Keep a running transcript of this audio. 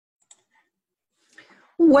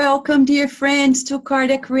Welcome, dear friends, to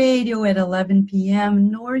Cardiac Radio at 11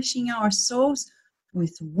 p.m., nourishing our souls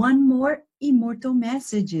with one more immortal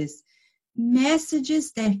messages.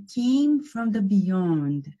 Messages that came from the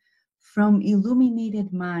beyond, from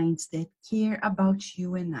illuminated minds that care about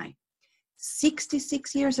you and I.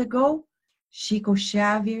 66 years ago, Chico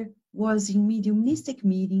Xavier was in mediumistic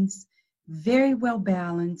meetings, very well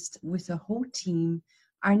balanced with a whole team.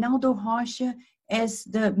 Arnaldo Rocha as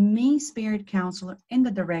the main spirit counselor and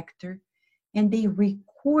the director, and they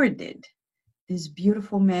recorded these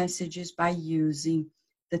beautiful messages by using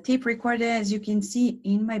the tape recorder, as you can see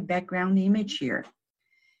in my background image here.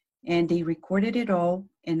 And they recorded it all,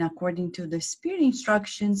 and according to the spirit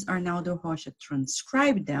instructions, Arnaldo Rocha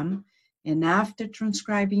transcribed them, and after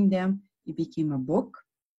transcribing them, it became a book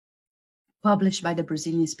published by the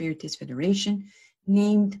Brazilian Spiritist Federation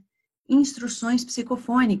named Instruções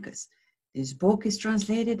Psicofônicas. This book is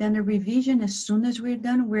translated under revision. As soon as we're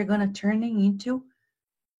done, we're going to turn it into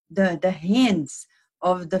the hands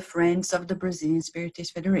of the friends of the Brazilian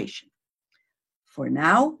Spiritist Federation. For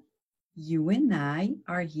now, you and I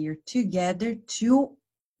are here together to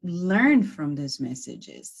learn from these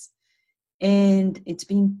messages. And it's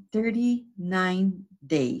been 39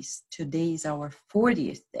 days. Today is our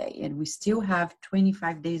 40th day, and we still have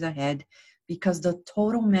 25 days ahead because the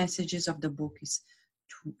total messages of the book is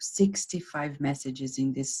 65 messages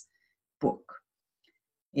in this book.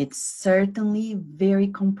 It's certainly very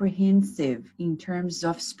comprehensive in terms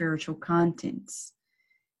of spiritual contents.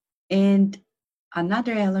 And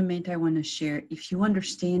another element I want to share, if you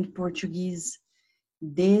understand Portuguese,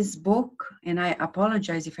 this book, and I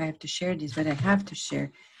apologize if I have to share this, but I have to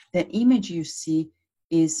share, the image you see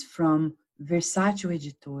is from Versátil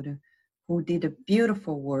Editora, who did a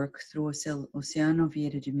beautiful work through Oceano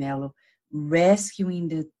Vieira de Mello, rescuing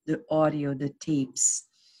the audio, the tapes,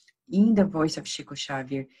 in the voice of Chico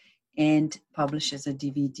Xavier, and published as a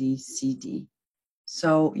DVD, CD.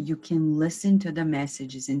 So you can listen to the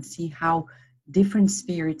messages and see how different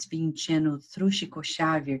spirits being channeled through Chico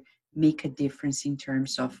Xavier make a difference in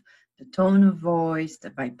terms of the tone of voice,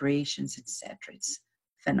 the vibrations, etc. It's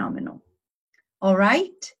phenomenal. All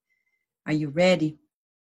right, are you ready?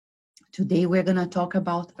 Today we're going to talk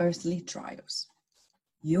about earthly trials.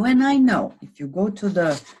 You and I know, if you go to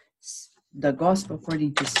the Gospel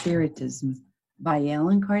According to Spiritism by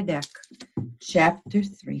Allan Kardec, chapter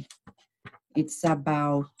 3, it's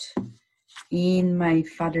about, in my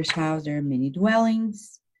Father's house there are many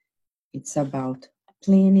dwellings. It's about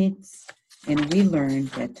planets, and we learned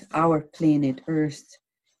that our planet Earth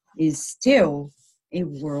is still a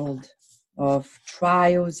world of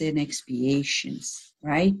trials and expiations,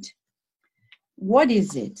 right? What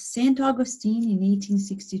is it? St. Augustine in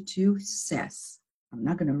 1862 says, I'm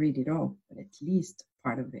not going to read it all, but at least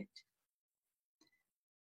part of it.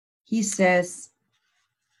 He says,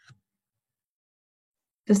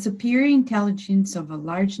 the superior intelligence of a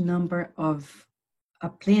large number of a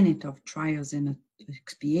planet of trials and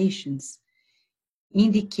expiations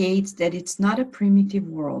indicates that it's not a primitive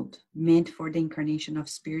world meant for the incarnation of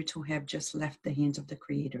spirits who have just left the hands of the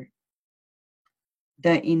Creator.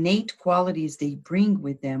 The innate qualities they bring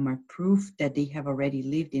with them are proof that they have already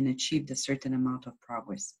lived and achieved a certain amount of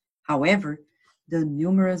progress. However, the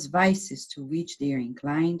numerous vices to which they are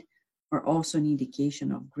inclined are also an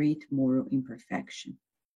indication of great moral imperfection.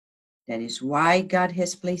 That is why God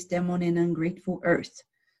has placed them on an ungrateful earth,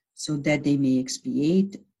 so that they may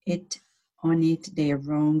expiate on it their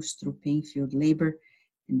wrongs through pain-filled labor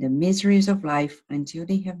and the miseries of life until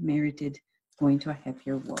they have merited going to a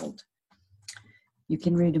happier world. You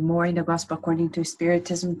can read more in the Gospel According to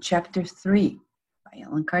Spiritism, chapter 3, by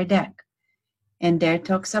Allan Kardec. And there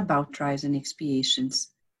talks about trials and expiations.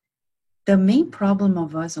 The main problem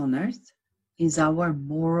of us on earth is our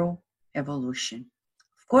moral evolution.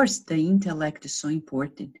 Of course, the intellect is so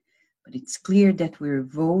important, but it's clear that we're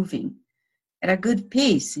evolving at a good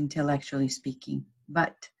pace, intellectually speaking.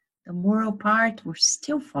 But the moral part, we're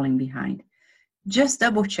still falling behind. Just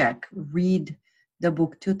double check, read the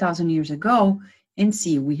book 2,000 years ago, and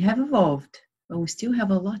see, we have evolved, but we still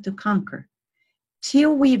have a lot to conquer.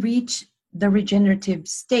 Till we reach the regenerative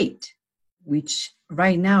state, which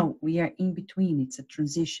right now we are in between, it's a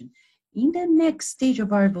transition. In the next stage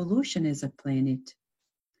of our evolution as a planet,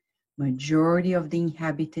 majority of the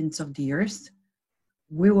inhabitants of the earth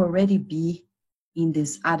will already be in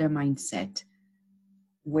this other mindset,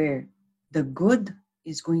 where the good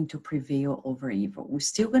is going to prevail over evil. We're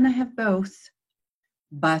still going to have both,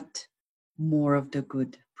 but more of the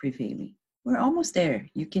good prevailing. We're almost there,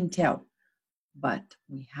 you can tell, but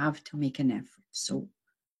we have to make an effort. So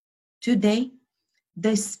today,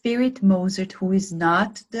 the spirit Mozart, who is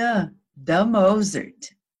not the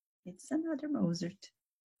Mozart. It's another Mozart.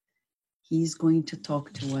 He's going to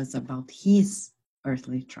talk to us about his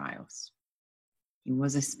earthly trials. He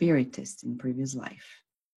was a spiritist in previous life.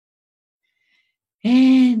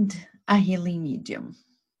 And a healing medium.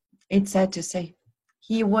 It's sad to say,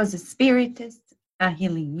 he was a spiritist, a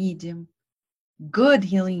healing medium, good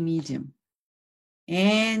healing medium,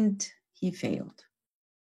 and he failed.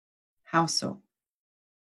 How so?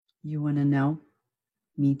 You want to know?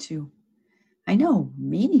 Me too. I know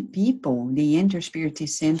many people, they enter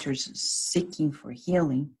spiritist centers seeking for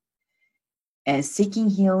healing,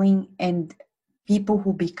 and people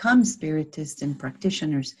who become spiritists and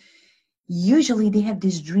practitioners, usually they have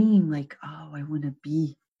this dream like, oh, I want to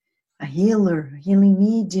be a healer, healing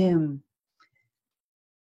medium.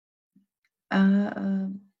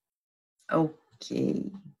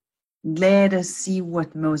 Okay, let us see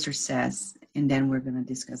what Mozart says, and then we're going to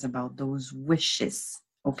discuss about those wishes,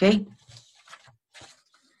 okay?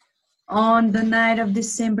 On the night of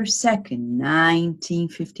December 2nd,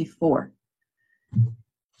 1954,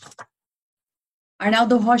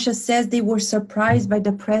 Arnaldo Rocha says they were surprised by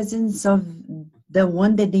the presence of the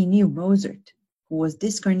one that they knew, Mozart, who was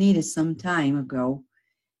discarnated some time ago,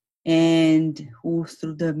 and who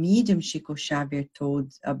through the medium Chico Xavier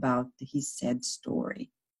told about his sad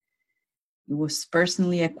story. He was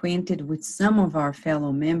personally acquainted with some of our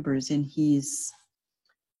fellow members, and his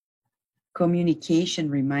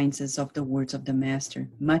communication reminds us of the words of the Master.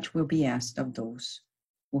 Much will be asked of those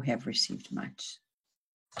who have received much.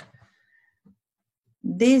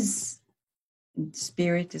 This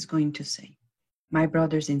spirit is going to say, my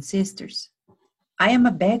brothers and sisters, I am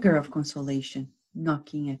a beggar of consolation,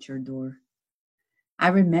 knocking at your door. I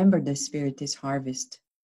remember the spiritist harvest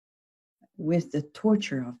with the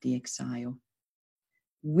torture of the exile,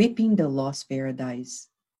 whipping the lost paradise.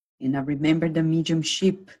 And I remember the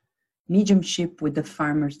mediumship with the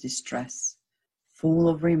farmer's distress, full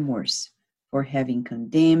of remorse for having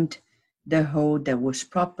condemned the hold that was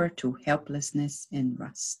proper to helplessness and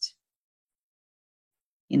rust.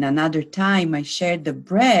 In another time, I shared the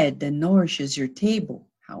bread that nourishes your table.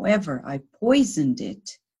 However, I poisoned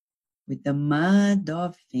it with the mud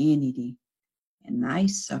of vanity, and I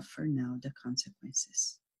suffer now the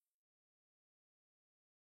consequences.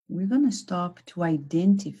 We're going to stop to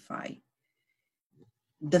identify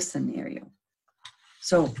the scenario.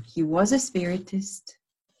 So he was a spiritist.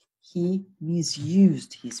 He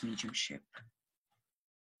misused his mediumship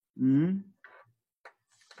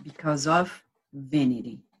because of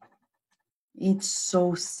vanity. It's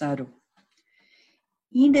so subtle.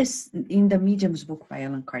 In the Medium's book by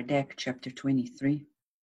Allan Kardec, chapter 23,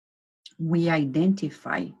 we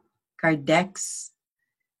identify Kardec's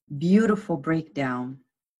beautiful breakdown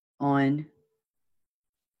on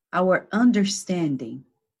our understanding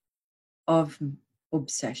of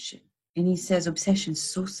obsession. And he says obsession is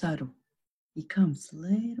so subtle. It comes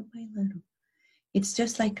little by little. It's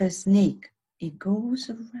just like a snake. It goes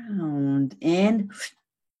around and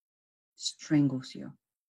strangles you.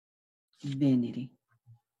 Vanity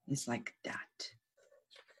is like that.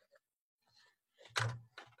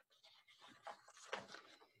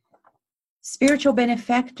 Spiritual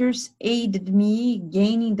benefactors aided me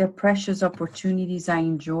gaining the precious opportunities I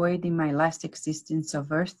enjoyed in my last existence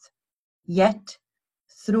of earth. Yet,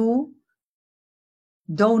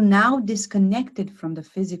 though now disconnected from the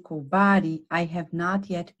physical body, I have not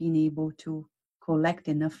yet been able to collect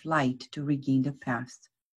enough light to regain the past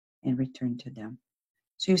and return to them.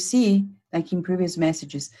 So you see, like in previous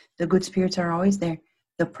messages, the good spirits are always there.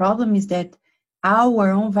 The problem is that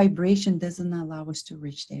our own vibration doesn't allow us to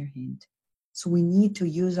reach their hand. So we need to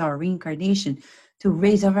use our reincarnation to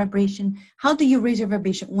raise our vibration. How do you raise your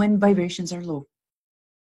vibration? When vibrations are low.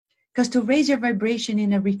 Because to raise your vibration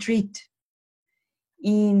in a retreat,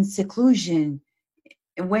 in seclusion,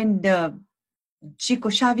 when the Chico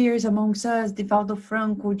Xavier is amongst us, Divaldo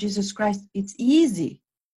Franco, Jesus Christ, it's easy.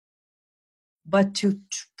 But to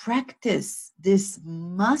practice this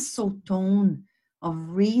muscle tone of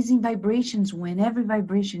raising vibrations when every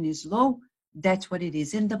vibration is low, that's what it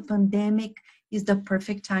is. And the pandemic is the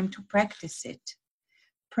perfect time to practice it.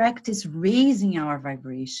 Practice raising our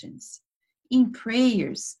vibrations in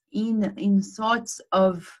prayers, in thoughts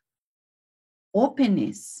of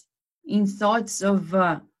openness, in thoughts of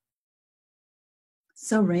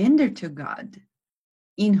surrender to God,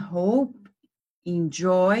 in hope, in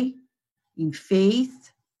joy, in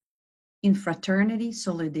faith, in fraternity,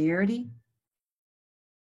 solidarity.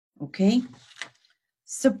 Okay?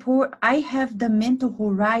 Support, I have the mental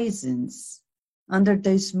horizons under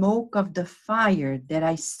the smoke of the fire that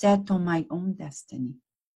I set on my own destiny.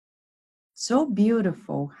 So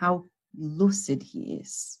beautiful how lucid he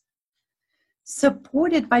is.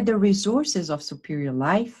 Supported by the resources of superior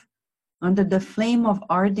life, under the flame of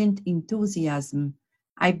ardent enthusiasm,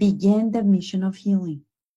 I began the mission of healing.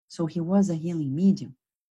 So he was a healing medium.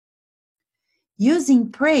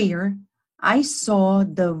 Using prayer, I saw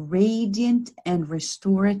the radiant and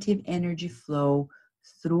restorative energy flow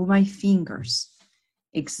through my fingers,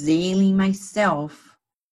 exhaling myself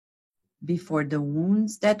before the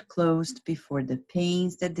wounds that closed, before the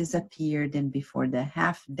pains that disappeared, and before the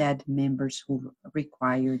half-dead members who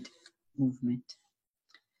required movement.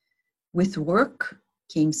 With work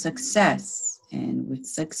came success, and with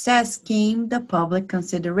success came the public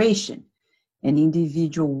consideration and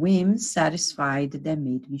individual whims satisfied that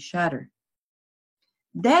made me shudder.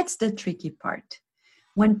 That's the tricky part.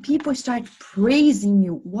 When people start praising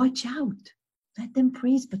you, watch out. Let them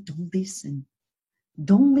praise, but don't listen.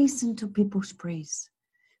 Don't listen to people's praise,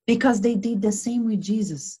 because they did the same with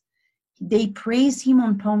Jesus. They praised him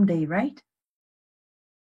on Palm Day, right?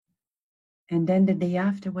 And then the day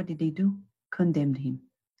after, what did they do? Condemned him.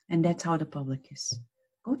 And that's how the public is.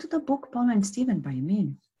 Go to the book Paul and Stephen by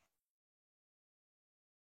Emmanuel.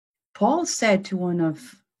 Paul said to one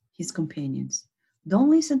of his companions, don't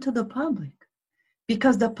listen to the public,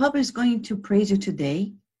 because the public is going to praise you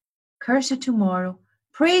today, curse you tomorrow,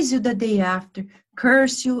 praise you the day after,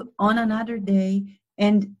 curse you on another day,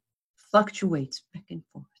 and fluctuates back and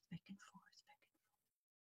forth, back and forth, back and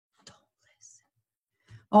forth. Don't listen.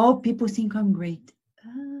 Oh, people think I'm great.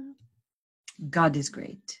 God is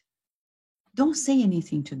great. Don't say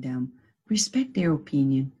anything to them. Respect their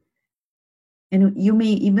opinion. And you may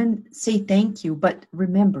even say thank you, but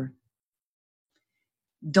remember,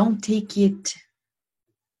 don't take it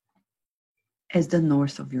as the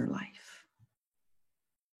north of your life,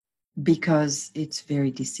 because it's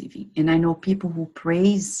very deceiving. And I know people who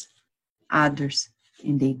praise others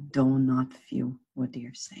and they do not feel what they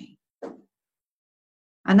are saying.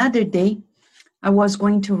 Another day, I was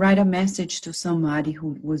going to write a message to somebody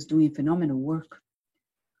who was doing phenomenal work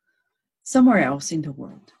somewhere else in the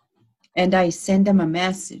world. And I sent them a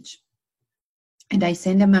message. And I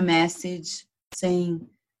sent them a message saying,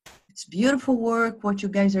 it's beautiful work, what you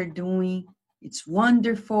guys are doing. It's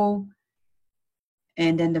wonderful.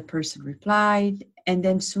 And then the person replied. And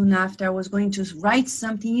then soon after, I was going to write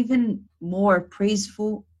something even more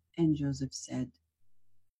praiseful. And Joseph said,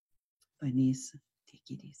 Vanessa, take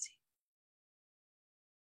it easy.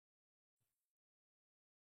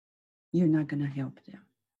 You're not going to help them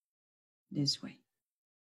this way.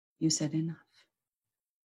 You said enough.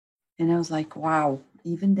 And I was like, wow,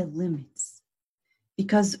 even the limits.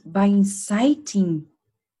 Because by inciting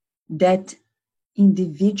that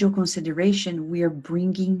individual consideration, we are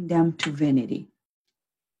bringing them to vanity.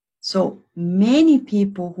 So many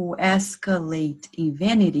people who escalate in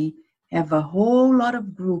vanity have a whole lot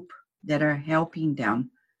of group that are helping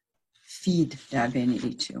them feed that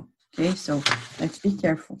vanity too. Okay, so let's be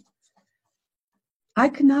careful. I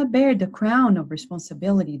could not bear the crown of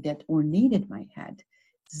responsibility that ornated my head,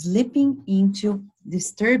 slipping into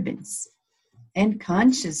disturbance and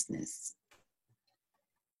consciousness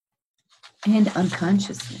and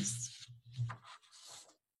unconsciousness.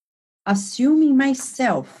 Assuming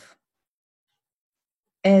myself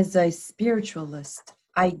as a spiritualist,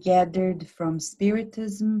 I gathered from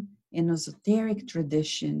Spiritism and esoteric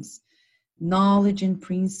traditions knowledge and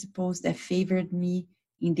principles that favored me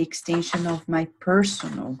in the extension of my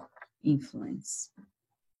personal influence.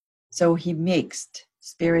 So he mixed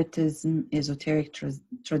Spiritism, esoteric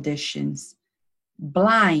traditions,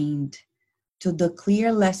 blind to the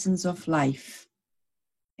clear lessons of life,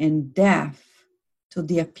 and deaf to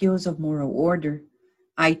the appeals of moral order.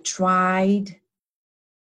 I tried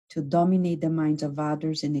to dominate the minds of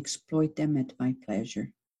others and exploit them at my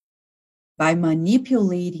pleasure. By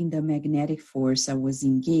manipulating the magnetic force, I was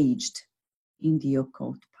engaged in the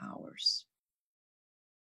occult powers.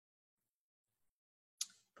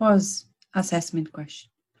 Pause. Assessment question.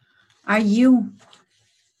 Are you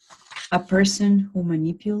a person who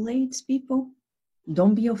manipulates people?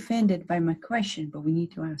 Don't be offended by my question, but we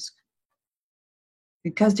need to ask.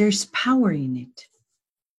 Because there's power in it.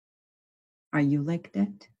 Are you like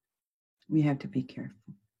that? We have to be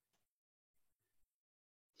careful.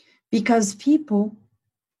 Because people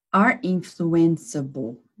are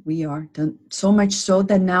influenceable. We are. So much so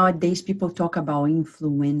that nowadays people talk about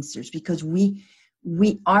influencers, because we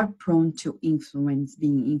are prone to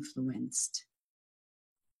being influenced.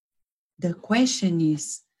 The question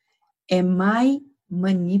is, am I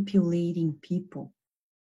manipulating people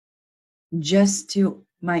just to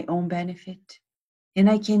my own benefit. And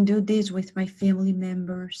I can do this with my family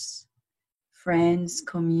members, friends,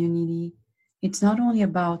 community. It's not only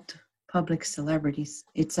about public celebrities,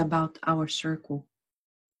 it's about our circle,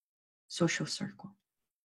 social circle.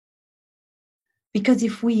 Because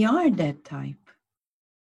if we are that type,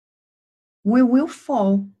 we will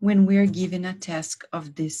fall when we are given a task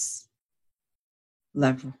of this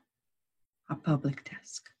level, a public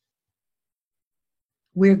task.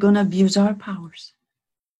 We're going to abuse our powers.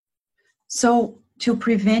 So to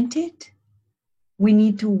prevent it, we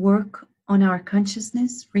need to work on our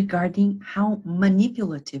consciousness regarding how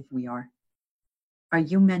manipulative we are. Are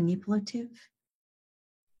you manipulative?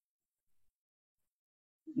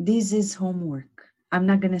 This is homework. I'm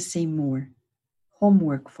not going to say more.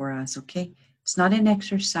 Homework for us, okay? It's not an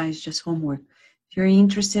exercise, just homework. If you're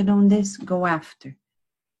interested on this, go after.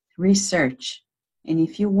 Research. And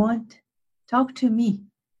if you want, talk to me,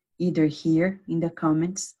 either here in the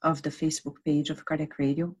comments of the Facebook page of Cardiac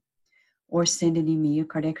Radio, or send an email,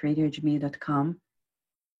 cardiacradio@gmail.com,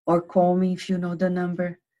 or call me if you know the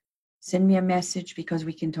number. Send me a message because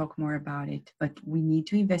we can talk more about it. But we need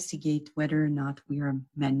to investigate whether or not we are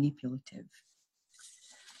manipulative.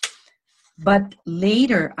 But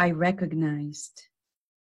later I recognized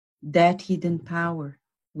that hidden power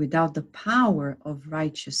without the power of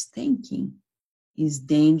righteous thinking is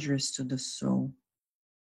dangerous to the soul,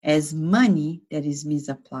 as money that is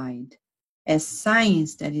misapplied, as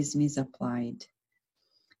science that is misapplied,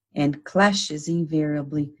 and clashes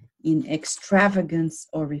invariably in extravagance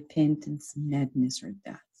or repentance, madness, or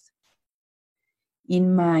death.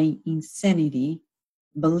 In my insanity,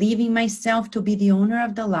 believing myself to be the owner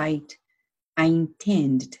of the light, I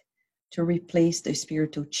intend to replace the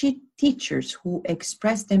spiritual teachers who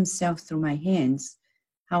express themselves through my hands.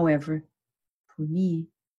 However, for me,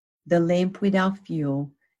 the lamp without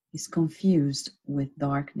fuel is confused with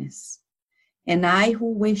darkness. And I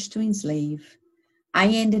who wish to enslave, I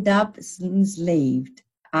ended up enslaved.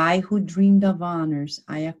 I who dreamed of honors,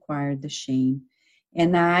 I acquired the shame.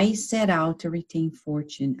 And I set out to retain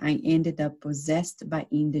fortune, I ended up possessed by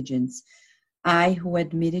indigence. I who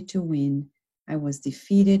admitted to win, I was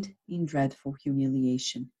defeated in dreadful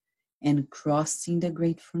humiliation. And crossing the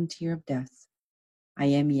great frontier of death, I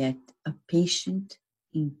am yet a patient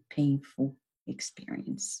in painful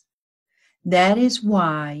experience. That is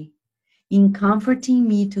why, in comforting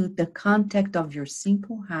me to the contact of your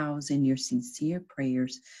simple house and your sincere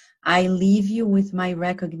prayers, I leave you with my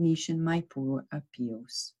recognition, my poor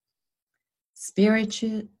appeals.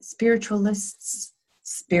 Spiritualists,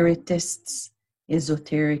 spiritists,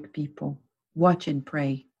 esoteric people, watch and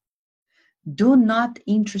pray. Do not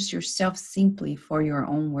interest yourself simply for your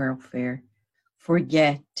own welfare.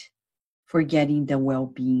 Forgetting the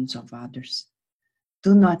well-beings of others.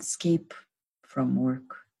 Do not escape from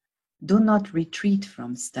work. Do not retreat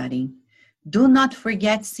from studying. Do not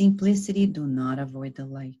forget simplicity. Do not avoid the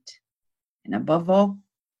light. And above all,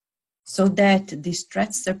 so that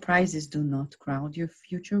distressed surprises do not crowd your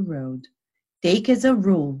future road, take as a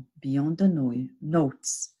rule, beyond the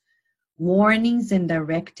notes, warnings and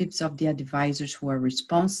directives of the advisors who are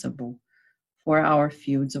responsible for our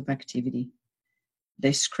fields of activity.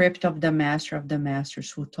 The script of the master of the masters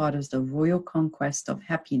who taught us the royal conquest of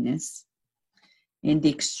happiness and the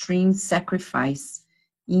extreme sacrifice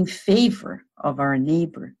in favor of our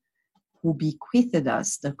neighbor who bequeathed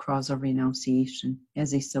us the cross of renunciation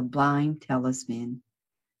as a sublime talisman,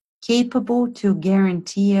 capable to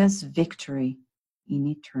guarantee us victory in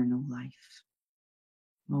eternal life.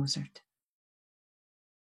 Mozart.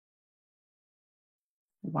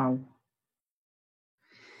 Wow.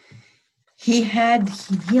 He had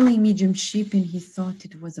healing mediumship and he thought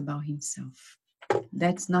it was about himself.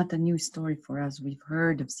 That's not a new story for us. We've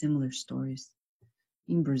heard of similar stories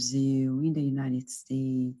in Brazil, in the United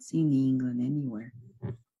States, in England, anywhere.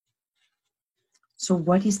 So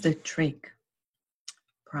what is the trick?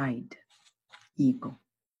 Pride, ego.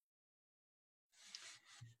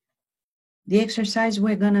 The exercise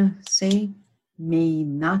we're going to say may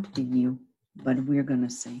not be new, but we're going to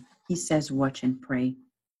say. He says, watch and pray.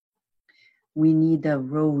 We need a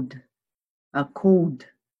road, a code,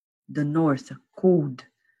 the north, a code,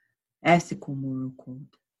 ethical moral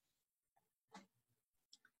code.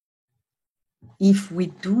 If we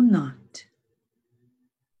do not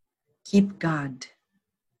keep God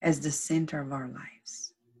as the center of our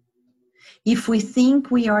lives, if we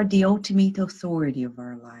think we are the ultimate authority of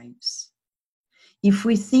our lives, if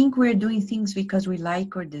we think we're doing things because we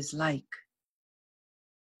like or dislike,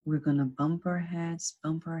 we're going to bump our heads,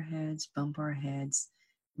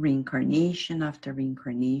 reincarnation after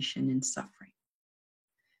reincarnation and suffering.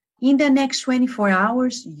 In the next 24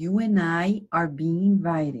 hours, you and I are being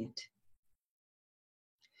invited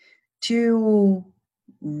to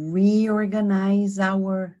reorganize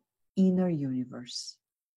our inner universe.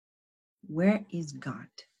 Where is God?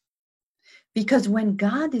 Because when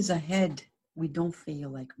God is ahead, we don't fail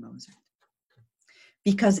like Mozart.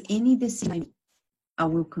 Because any decision, I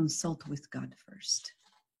will consult with God first.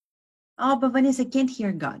 Oh, but Vanessa, I can't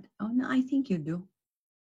hear God. Oh, no, I think you do.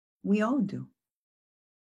 We all do.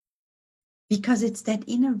 Because it's that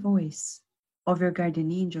inner voice of your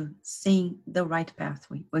guardian angel saying the right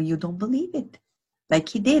pathway. Well, you don't believe it. Like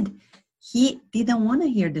he did. He didn't want to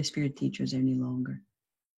hear the spirit teachers any longer.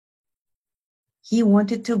 He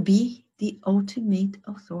wanted to be the ultimate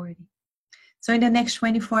authority. So in the next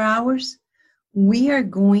 24 hours, we are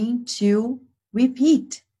going to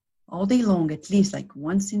repeat all day long, at least like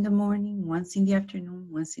once in the morning, once in the afternoon,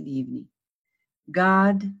 once in the evening.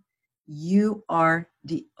 God, you are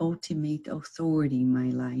the ultimate authority in my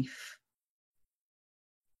life.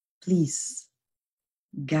 Please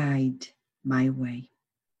guide my way.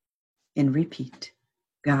 And repeat,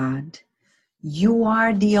 God, you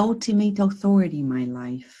are the ultimate authority in my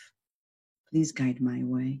life. Please guide my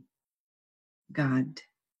way. God,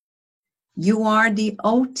 you are the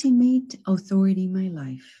ultimate authority in my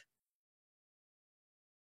life.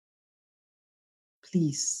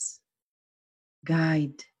 Please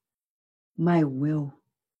guide my will,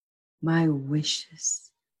 my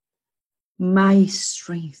wishes, my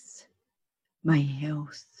strength, my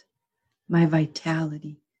health, my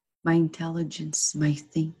vitality, my intelligence, my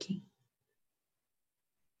thinking.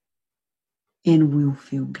 And we'll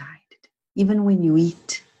feel guided. Even when you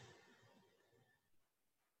eat.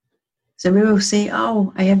 Some people will say,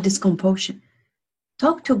 oh, I have this compulsion.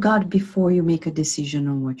 Talk to God before you make a decision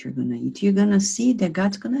on what you're going to eat. You're going to see that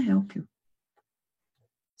God's going to help you.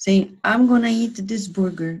 Say, I'm going to eat this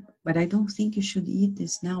burger, but I don't think you should eat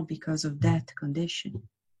this now because of that condition.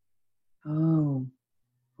 Oh,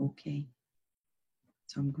 okay.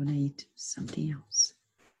 So I'm going to eat something else.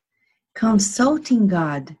 Consulting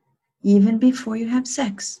God even before you have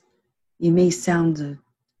sex. It may sound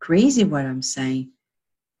crazy what I'm saying,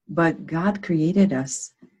 but God created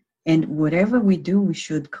us. And whatever we do, we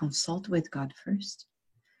should consult with God first.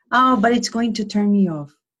 Oh, but it's going to turn me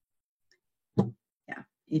off. Yeah,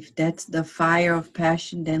 if that's the fire of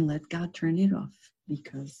passion, then let God turn it off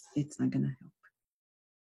because it's not going to help.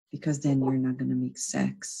 Because then you're not going to make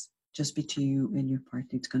sex just between you and your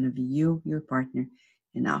partner. It's going to be you, your partner,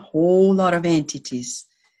 and a whole lot of entities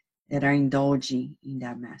that are indulging in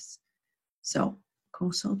that mess. So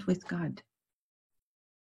consult with God.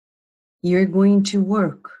 You're going to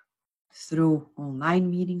work through online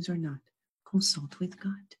meetings or not. Consult with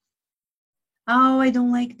God. Oh, I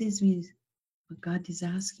don't like this music. But God is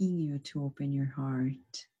asking you to open your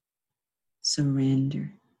heart.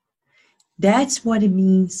 Surrender. That's what it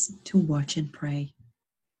means to watch and pray.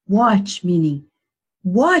 Watch, meaning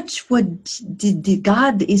watch what the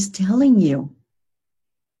God is telling you.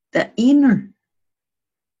 The inner,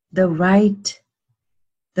 the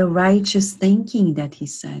righteous thinking that he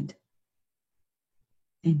said.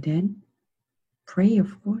 And then pray,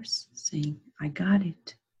 of course, saying, I got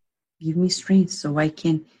it. Give me strength so I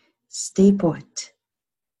can stay put.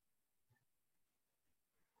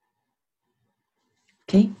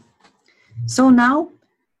 Okay? So now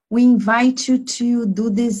we invite you to do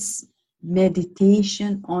this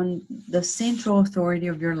meditation on the central authority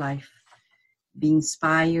of your life. Be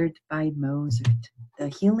inspired by Mozart, the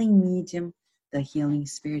healing medium, the healing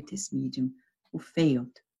spiritist medium who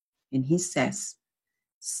failed. And he says,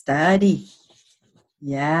 study,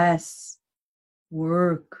 yes,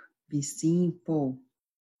 work, be simple,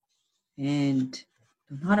 and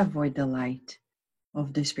do not avoid the light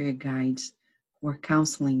of the spirit guides who are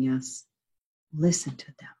counseling us. Listen to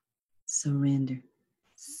them. Surrender.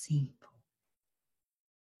 Simple.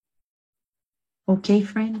 Okay,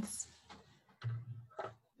 friends?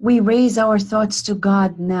 We raise our thoughts to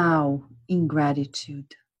God now in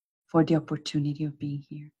gratitude for the opportunity of being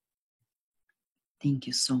here. Thank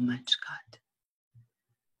you so much, God,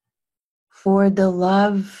 for the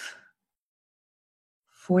love,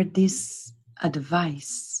 for this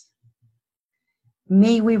advice.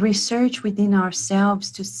 May we research within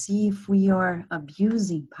ourselves to see if we are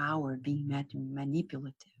abusing power, being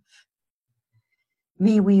manipulative.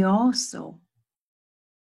 May we also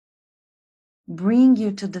bring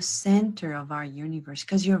you to the center of our universe,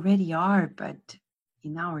 because you already are, but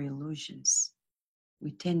in our illusions,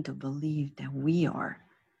 we tend to believe that we are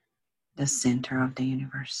the center of the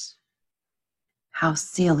universe. How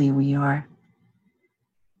silly we are.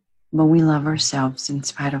 But we love ourselves in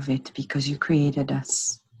spite of it because you created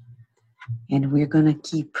us. And we're going to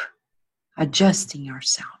keep adjusting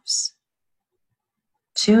ourselves,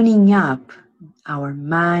 tuning up our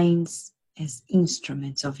minds as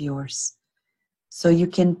instruments of yours, so you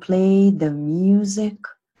can play the music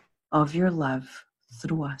of your love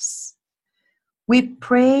through us. We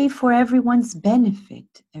pray for everyone's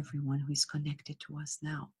benefit, everyone who is connected to us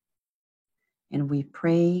now. And we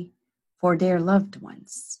pray for their loved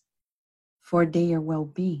ones, for their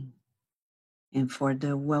well-being, and for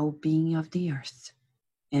the well-being of the earth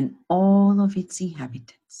and all of its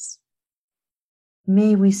inhabitants.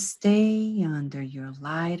 May we stay under your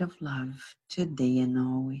light of love today and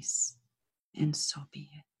always, and so be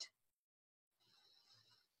it.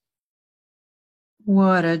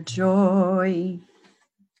 What a joy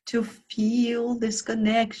to feel this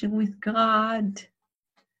connection with God,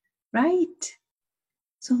 right?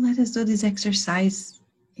 So let us do this exercise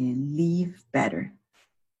and live better,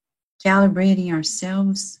 calibrating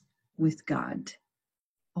ourselves with God,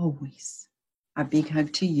 always. A big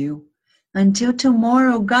hug to you. Until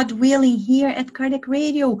tomorrow, God willing, here at Cardiac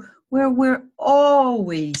Radio, where we're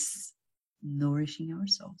always nourishing our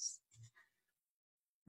souls.